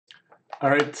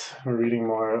Alright, we're reading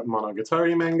more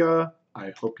Monogatari manga.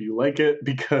 I hope you like it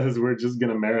because we're just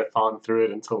gonna marathon through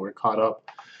it until we're caught up.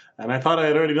 And I thought I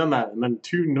had already done that, and then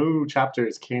 2 new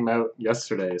chapters came out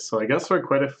yesterday, so I guess we're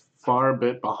quite a far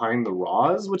bit behind the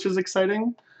raws, which is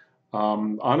exciting.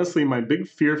 Honestly, my big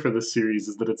fear for this series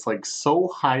is that it's like so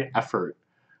high effort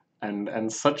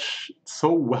and such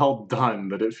so well done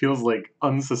that it feels like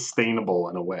unsustainable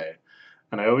in a way.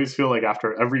 And I always feel like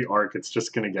after every arc, it's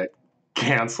just gonna get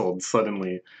canceled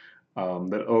suddenly.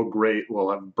 That oh great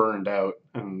will have burned out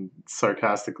and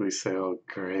sarcastically say oh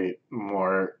great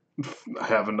more. I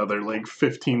have another like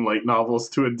 15 light novels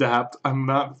to adapt. I'm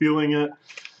not feeling it.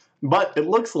 But it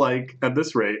looks like at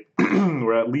this rate,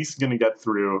 we're at least gonna get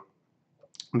through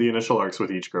the initial arcs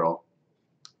with each girl.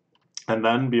 And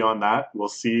then beyond that, we'll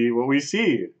see what we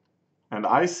see. And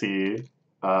I see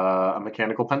a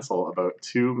mechanical pencil about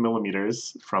 2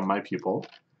 millimeters from my pupil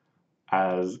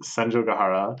as Senjo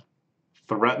Gahara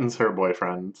threatens her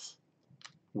boyfriend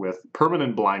with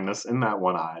permanent blindness in that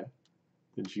one eye.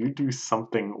 Did you do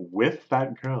something with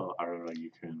that girl,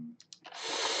 Araragi-kun?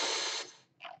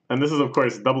 And this is, of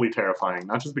course, doubly terrifying,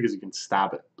 not just because you can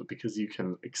stab it, but because you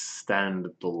can extend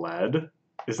the lead.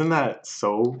 Isn't that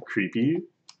so creepy?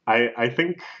 I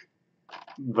think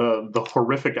the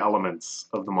horrific elements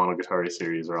of the Monogatari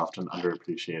series are often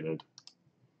underappreciated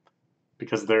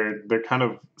because they're kind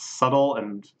of subtle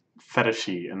and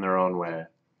fetishy in their own way.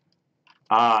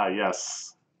 Ah,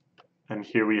 yes. And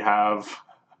here we have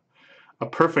a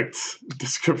perfect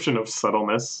description of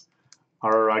subtleness.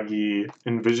 Araragi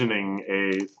envisioning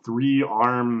a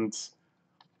 3-armed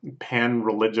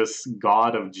pan-religious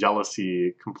god of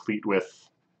jealousy, complete with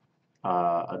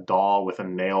a doll with a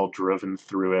nail driven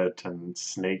through it, and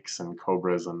snakes and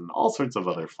cobras and all sorts of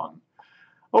other fun.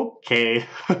 Okay.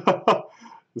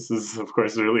 This is, of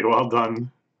course, really well done.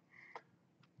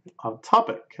 Off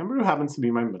topic. Kemuru happens to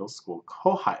be my middle school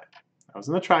kohai. I was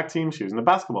in the track team, she was in the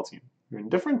basketball team. We were in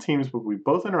different teams, but we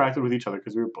both interacted with each other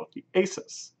because we were both the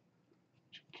aces.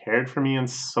 She cared for me in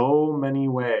so many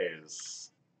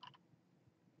ways.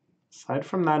 Aside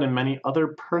from that, in many other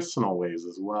personal ways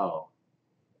as well.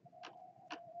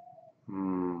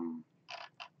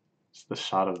 Just the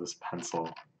shot of this pencil.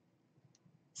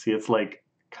 See, it's like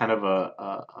kind of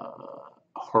a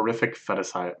horrific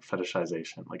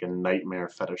fetishization, like a nightmare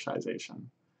fetishization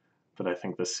that I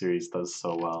think this series does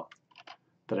so well.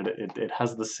 That it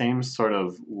has the same sort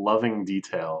of loving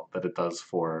detail that it does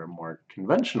for more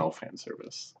conventional fan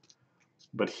service.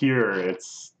 But here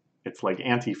it's like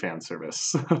anti-fan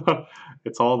service.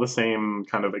 It's all the same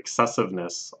kind of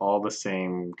excessiveness, all the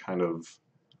same kind of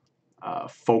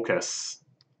focus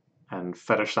and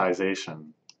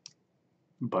fetishization,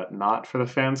 but not for the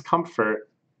fans' comfort.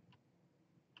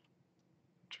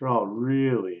 Which are all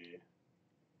really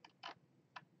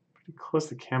pretty close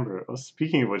to camera. Oh,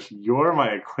 speaking of which, you're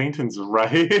my acquaintance,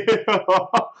 right?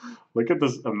 Look at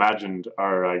this imagined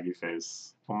Araragi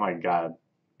face. Oh my god.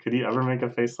 Could he ever make a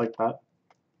face like that?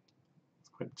 It's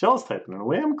quite jealous type, and in a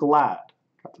way I'm glad.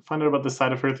 Got to find out about this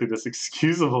side of her through this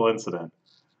excusable incident.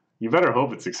 You better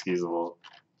hope it's excusable,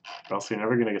 or else you're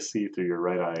never going to see through your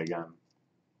right eye again.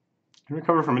 You can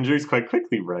recover from injuries quite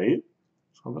quickly, right?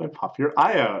 So that I pop your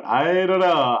eye out. I don't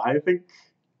know. I think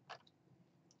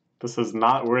this is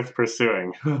not worth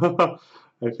pursuing. I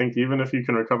think even if you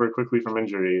can recover quickly from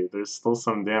injury, there's still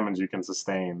some damage you can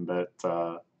sustain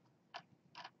that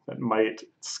that might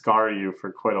scar you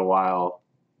for quite a while.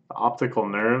 The optical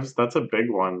nerves, that's a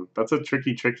big one. That's a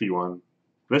tricky one.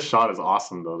 This shot is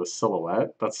awesome though, the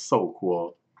silhouette. That's so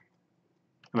cool.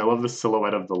 And I love the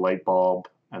silhouette of the light bulb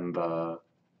and the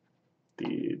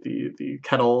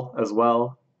kettle as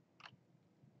well.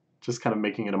 Just kind of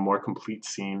making it a more complete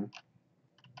scene.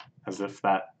 As if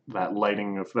that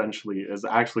lighting eventually is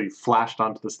actually flashed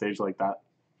onto the stage like that.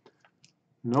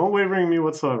 No wavering me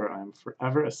whatsoever. I'm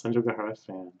forever a Senjo Gahara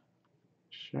fan.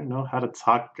 Sure know how to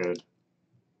talk good.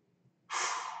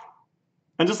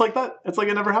 And just like that, it's like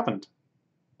it never happened.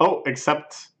 Oh,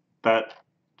 except that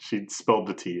she'd spilled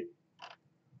the tea.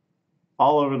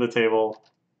 All over the table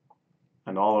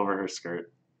and all over her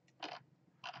skirt.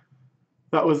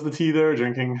 That was the tea they were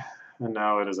drinking, and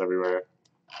now it is everywhere.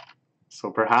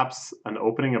 So perhaps an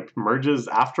opening emerges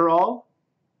after all?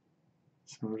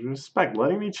 Some respect,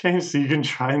 letting me change so you can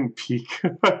try and peek.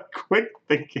 Quick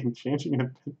thinking, changing it.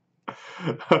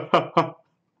 I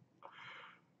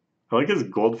like his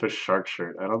goldfish shark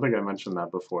shirt. I don't think I mentioned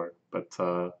that before, but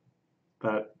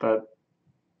that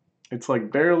it's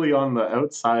like barely on the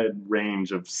outside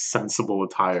range of sensible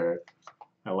attire.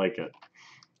 I like it.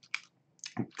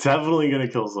 I'm definitely gonna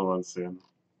kill someone soon.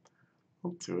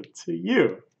 I'll do it to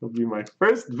you. You'll be my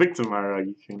first victim,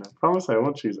 Aragi-kun. I promise I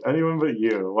won't choose anyone but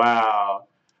you. Wow.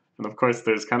 And of course,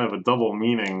 there's kind of a double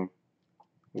meaning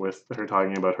with her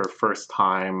talking about her first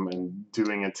time and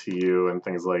doing it to you and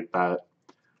things like that.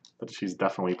 But she's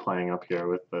definitely playing up here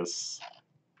with this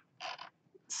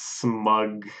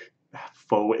smug,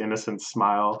 faux innocent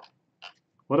smile.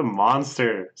 What a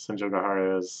monster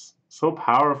Senjogahara is. So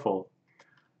powerful.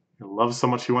 You love so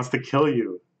much he wants to kill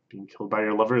you. Being killed by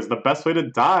your lover is the best way to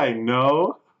die,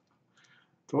 no?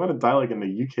 Don't want to die like in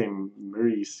the UK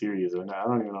Murray series. I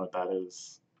don't even know what that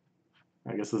is.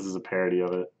 I guess this is a parody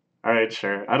of it. Alright,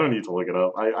 sure. I don't need to look it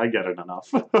up. I get it enough.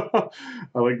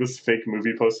 I like this fake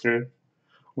movie poster.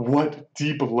 What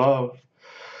deep love.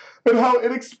 And how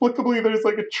inexplicably there's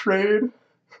like a trade.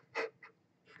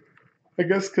 I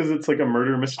guess because it's like a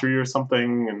murder mystery or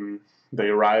something, and they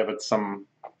arrive at the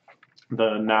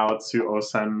Naotsu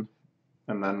Osen,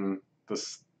 and then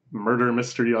this murder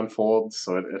mystery unfolds,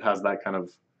 so it has that kind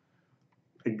of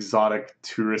exotic,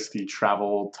 touristy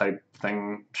travel type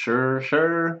thing. Sure,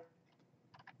 sure.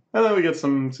 And then we get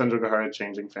some Senjogahara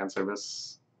changing fan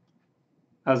service,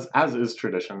 as is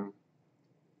tradition.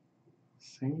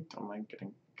 Saying don't mind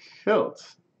getting killed.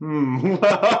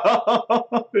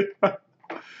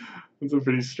 That's a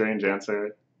pretty strange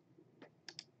answer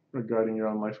regarding your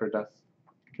own life or death.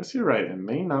 I guess you're right, it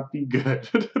may not be good.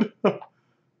 I'll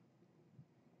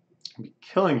be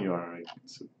killing you, alright.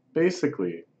 So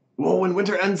basically, whoa, when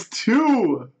winter ends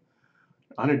too!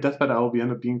 On your deathbed, I will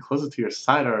end up being closer to your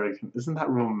side, alright. Isn't that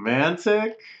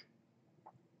romantic?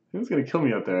 Who's gonna kill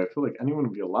me out there? I feel like anyone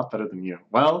would be a lot better than you.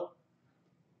 Well,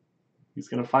 he's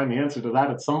gonna find the answer to that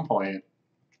at some point.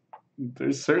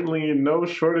 There's certainly no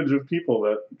shortage of people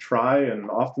that try and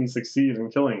often succeed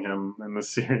in killing him in this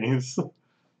series.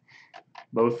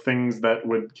 Both things that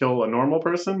would kill a normal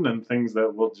person and things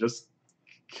that will just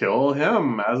kill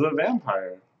him as a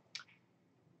vampire.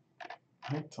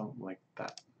 I don't like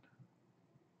that.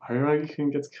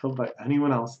 Aragi-kun gets killed by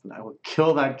anyone else, then I will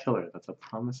kill that killer. That's a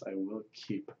promise I will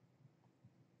keep.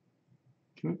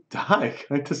 Can you die?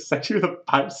 Can I dissect you with a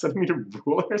 5-centimeter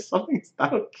ruler or something? Is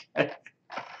that okay?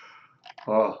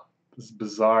 Oh, this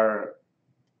bizarre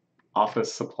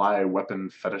office supply weapon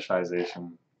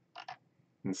fetishization.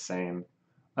 Insane.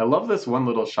 I love this one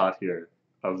little shot here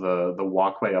of the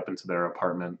walkway up into their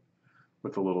apartment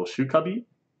with the little shoe cubby.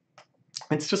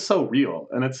 It's just so real,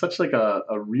 and it's such like a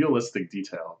realistic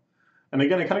detail. And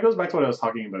again, it kind of goes back to what I was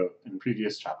talking about in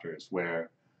previous chapters,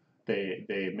 where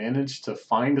they managed to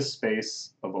find a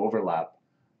space of overlap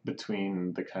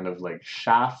between the kind of like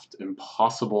shaft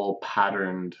impossible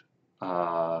patterned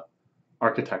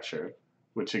architecture,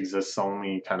 which exists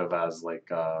only kind of as like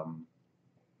a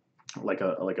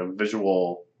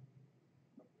visual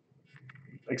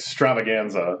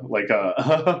extravaganza, like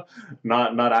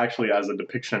not actually as a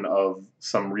depiction of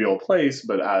some real place,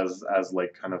 but as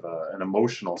like kind of an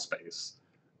emotional space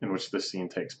in which the scene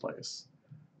takes place.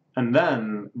 And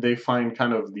then they find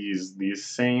kind of these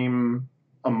same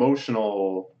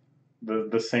emotional,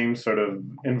 the same sort of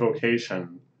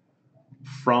invocation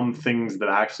from things that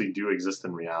actually do exist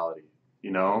in reality.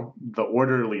 You know, the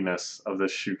orderliness of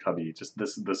this shoe cubby, just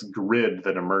this grid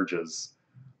that emerges,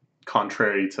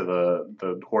 contrary to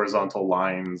the horizontal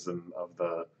lines and of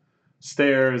the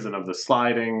stairs and of the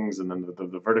slidings, and then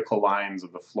the vertical lines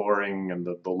of the flooring and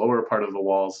the lower part of the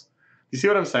walls. You see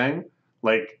what I'm saying?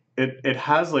 Like it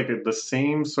has like the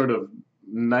same sort of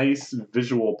nice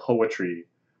visual poetry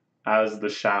as the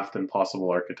shaft and possible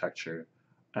architecture,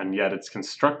 and yet it's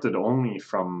constructed only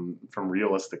from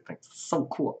realistic things. It's so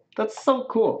cool. That's so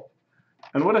cool.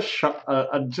 And what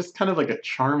a just kind of like a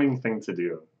charming thing to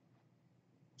do.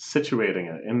 Situating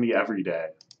it in the everyday.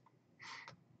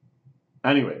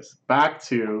 Anyways, back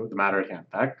to the matter at hand.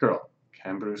 That girl,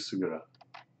 Kanburu Sugura.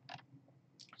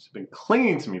 She's been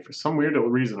clinging to me for some weird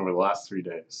reason over the last 3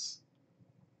 days.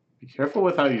 Be careful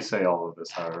with how you say all of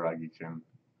this, Hararagi-kun.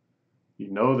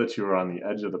 You know that you are on the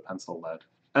edge of the pencil lead.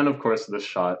 And of course, this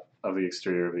shot of the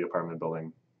exterior of the apartment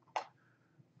building.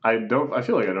 I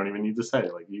feel like I don't even need to say.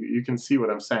 Like you can see what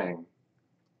I'm saying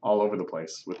all over the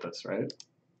place with this, right?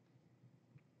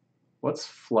 What's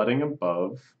flooding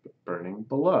above but burning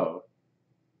below?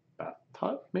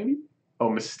 Bathtub, maybe? Oh,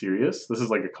 mysterious. This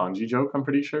is like a kanji joke, I'm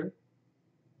pretty sure.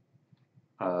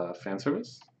 Fan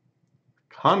service?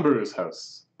 Kanburu's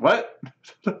house. What?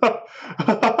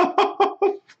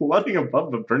 Flooding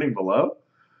above but burning below?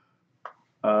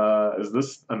 Is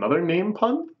this another name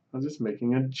pun? I was just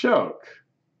making a joke.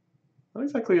 Not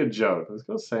exactly a joke. I was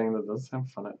just saying that doesn't sound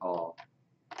fun at all.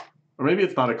 Or maybe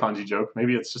it's not a kanji joke.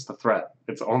 Maybe it's just a threat.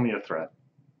 It's only a threat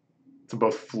to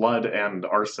both flood and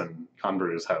arson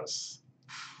Kanburu's house.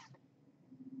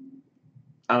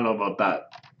 I don't know about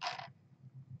that.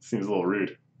 Seems a little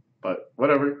rude, but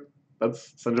whatever.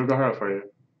 That's Senjo Gahara for you.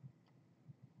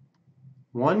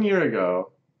 1 year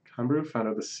ago, Kanbaru found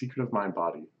out the secret of my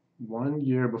body. 1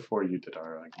 year before you did,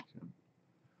 Araragi-kun.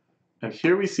 And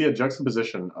here we see a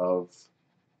juxtaposition of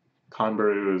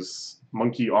Kanbaru's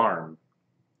monkey arm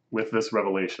with this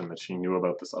revelation that she knew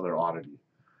about this other oddity.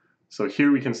 So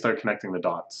here we can start connecting the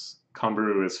dots.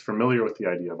 Kanbaru is familiar with the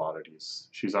idea of oddities.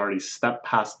 She's already stepped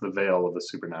past the veil of the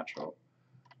supernatural.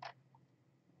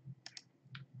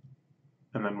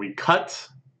 And then we cut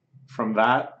from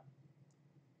that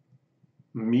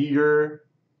meager,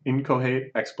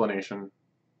 incoherent explanation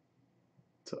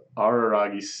to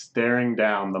Araragi staring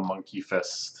down the monkey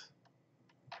fist.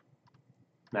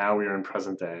 Now we are in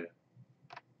present day.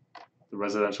 The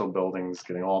residential buildings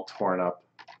getting all torn up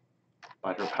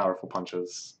by her powerful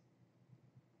punches.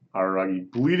 Araragi,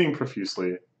 bleeding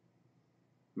profusely,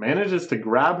 manages to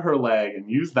grab her leg and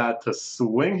use that to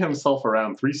swing himself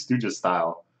around Three Stooges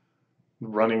style,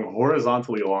 running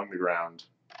horizontally along the ground.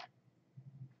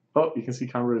 Oh, you can see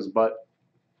Kanbaru's butt.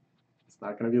 It's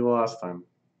not going to be the last time.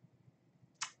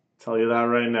 Tell you that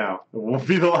right now. It won't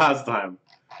be the last time.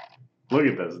 Look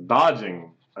at this.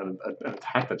 Dodging an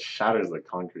attack that shatters the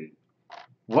concrete.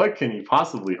 What can he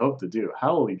possibly hope to do?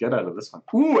 How will he get out of this one?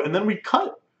 Ooh, and then we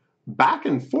cut back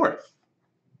and forth.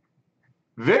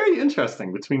 Very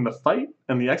interesting between the fight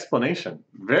and the explanation.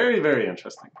 Very, very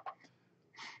interesting.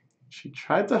 She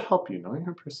tried to help you, knowing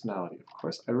her personality. Of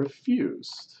course, I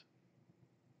refused.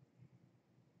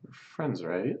 We're friends,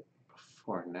 right?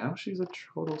 Before. Now she's a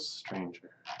total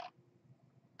stranger.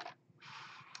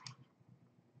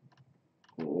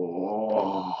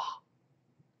 Oh,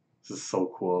 this is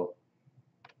so cool.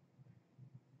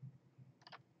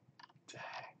 Dang.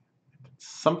 It's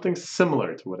something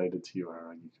similar to what I did to you,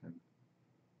 Araragi-kun.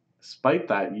 Despite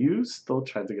that, you still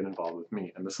tried to get involved with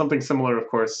me. And the something similar, of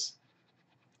course,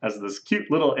 as this cute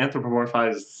little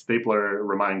anthropomorphized stapler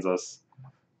reminds us,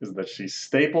 is that she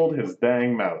stapled his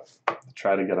dang mouth to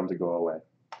try to get him to go away.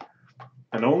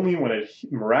 And only when it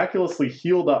miraculously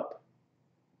healed up,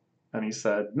 and he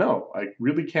said, no, I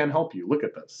really can help you. Look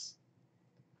at this.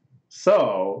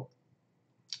 So,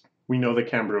 we know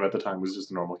that Kanbaru at the time was just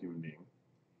a normal human being.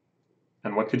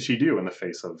 And what could she do in the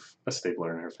face of a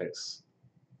stapler in her face?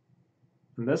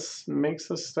 And this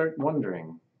makes us start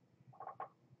wondering,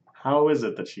 how is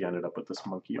it that she ended up with this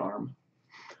monkey arm?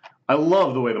 I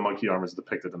love the way the monkey arm is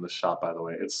depicted in this shot, by the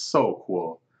way. It's so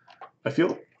cool. I feel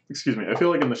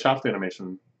like in the shaft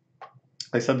animation,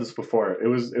 I said this before, it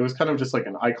was kind of just like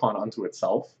an icon unto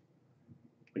itself.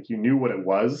 Like you knew what it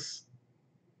was,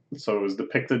 so it was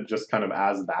depicted just kind of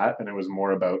as that, and it was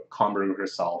more about Kanbaru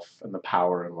herself and the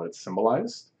power and what it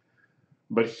symbolized.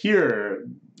 But here,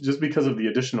 just because of the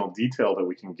additional detail that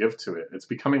we can give to it, it's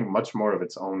becoming much more of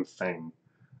its own thing,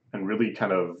 and really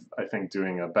kind of, I think,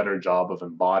 doing a better job of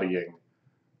embodying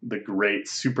the great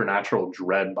supernatural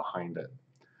dread behind it.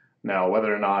 Now,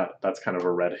 whether or not that's kind of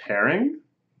a red herring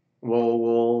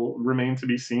will remain to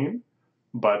be seen,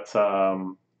 but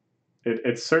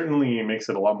it certainly makes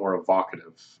it a lot more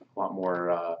evocative, a lot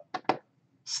more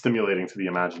stimulating to the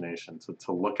imagination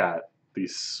to look at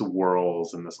these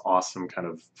swirls and this awesome kind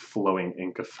of flowing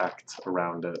ink effect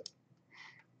around it.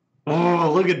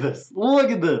 Oh, look at this!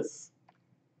 Look at this!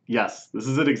 Yes, this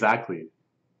is it exactly.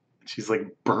 She's like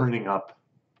burning up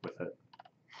with it.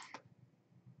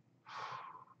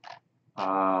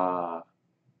 Ah.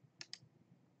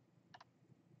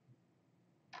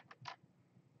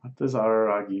 What does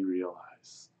Araragi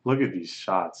realize? Look at these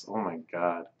shots. Oh my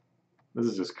god. This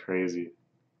is just crazy.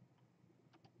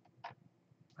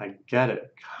 I get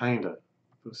it, kinda.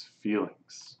 Those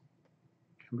feelings.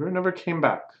 Kanbaru never came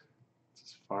back. That's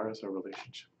as far as our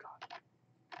relationship got.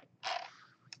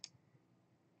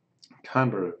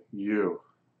 Kanbaru, you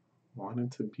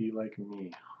wanted to be like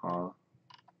me, huh?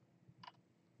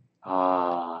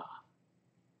 Ah.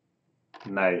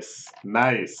 Nice.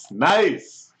 Nice.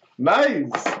 Nice!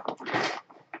 Nice!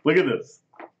 Look at this.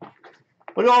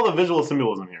 Look at all the visual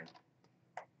symbolism here.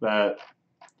 That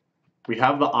we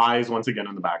have the eyes once again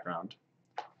in the background.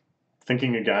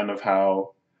 Thinking again of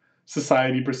how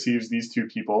society perceives these two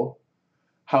people,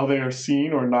 how they are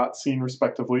seen or not seen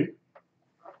respectively.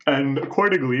 And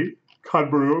accordingly,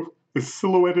 Kanbaru is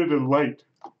silhouetted in light.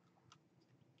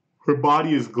 Her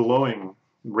body is glowing,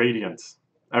 radiant.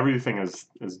 Everything is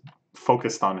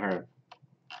focused on her.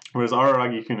 Whereas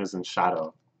Araragi-kun is in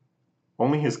shadow.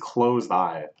 Only his closed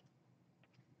eye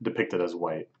depicted as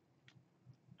white.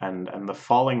 And the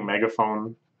falling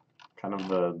megaphone, kind of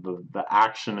the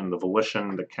action and the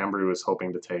volition that Kanbaru is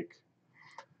hoping to take.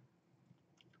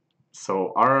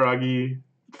 So Araragi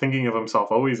thinking of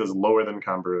himself always as lower than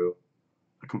Kanbaru,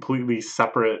 a completely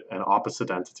separate and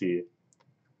opposite entity,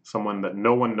 someone that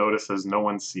no one notices, no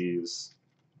one sees.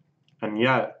 And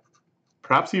yet,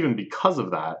 perhaps even because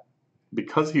of that,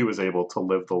 because he was able to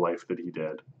live the life that he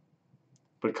did,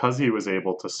 because he was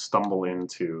able to stumble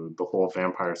into the whole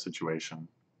vampire situation,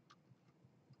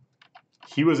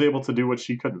 he was able to do what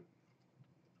she couldn't.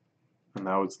 And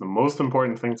that was the most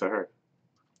important thing to her.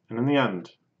 And in the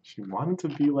end, she wanted to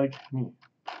be like me.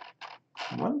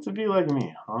 She wanted to be like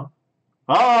me, huh?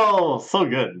 Oh, so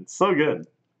good. So good.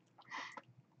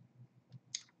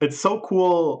 It's so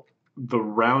cool the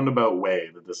roundabout way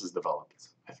that this is developed,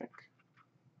 I think.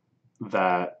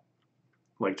 That,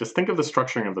 like, just think of the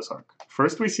structuring of this arc.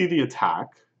 First we see the attack,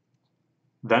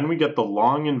 then we get the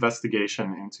long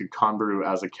investigation into Kanbaru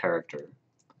as a character.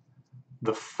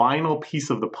 The final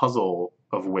piece of the puzzle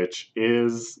of which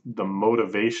is the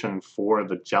motivation for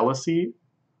the jealousy,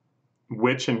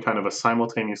 which in kind of a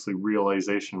simultaneously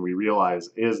realization we realize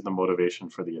is the motivation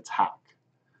for the attack.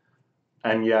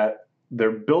 And yet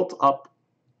they're built up,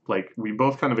 like we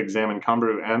both kind of examine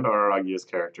Kanbaru and Araragi as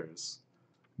characters,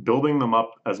 building them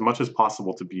up as much as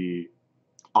possible to be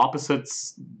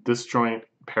opposites, disjoint,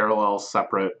 parallel,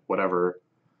 separate, whatever.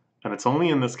 And it's only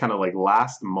in this kind of like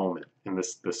last moment, in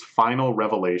this final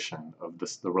revelation of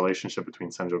the relationship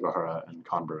between Senjogahara and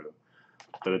Kanbaru,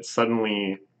 that it's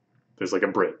suddenly, there's like a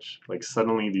bridge. Like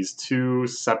suddenly these two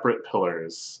separate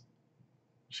pillars,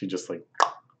 she just like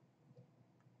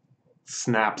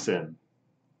snaps in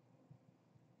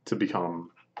to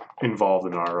become involved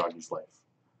in Araragi's life.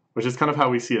 Which is kind of how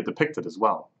we see it depicted as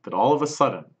well. That all of a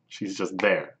sudden, she's just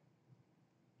there,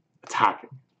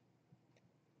 attacking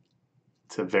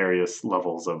to various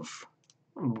levels of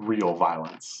real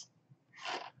violence.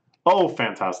 Oh,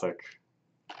 fantastic.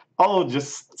 Oh,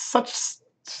 just such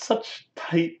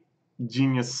tight,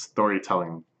 genius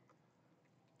storytelling.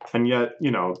 And yet,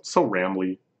 you know, so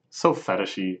rambly, so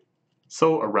fetishy,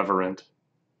 so irreverent.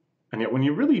 And yet when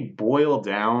you really boil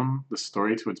down the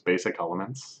story to its basic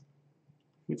elements,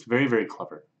 it's very, very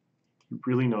clever. He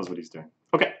really knows what he's doing.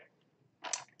 Okay,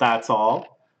 that's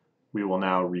all. We will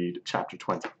now read chapter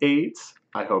 28.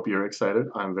 I hope you're excited.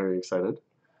 I'm very excited.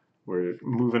 We're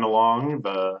moving along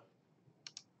the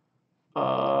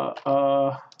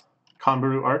Kanbaru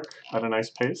arc at a nice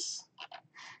pace.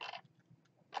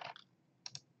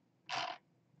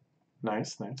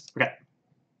 Nice, nice. Okay.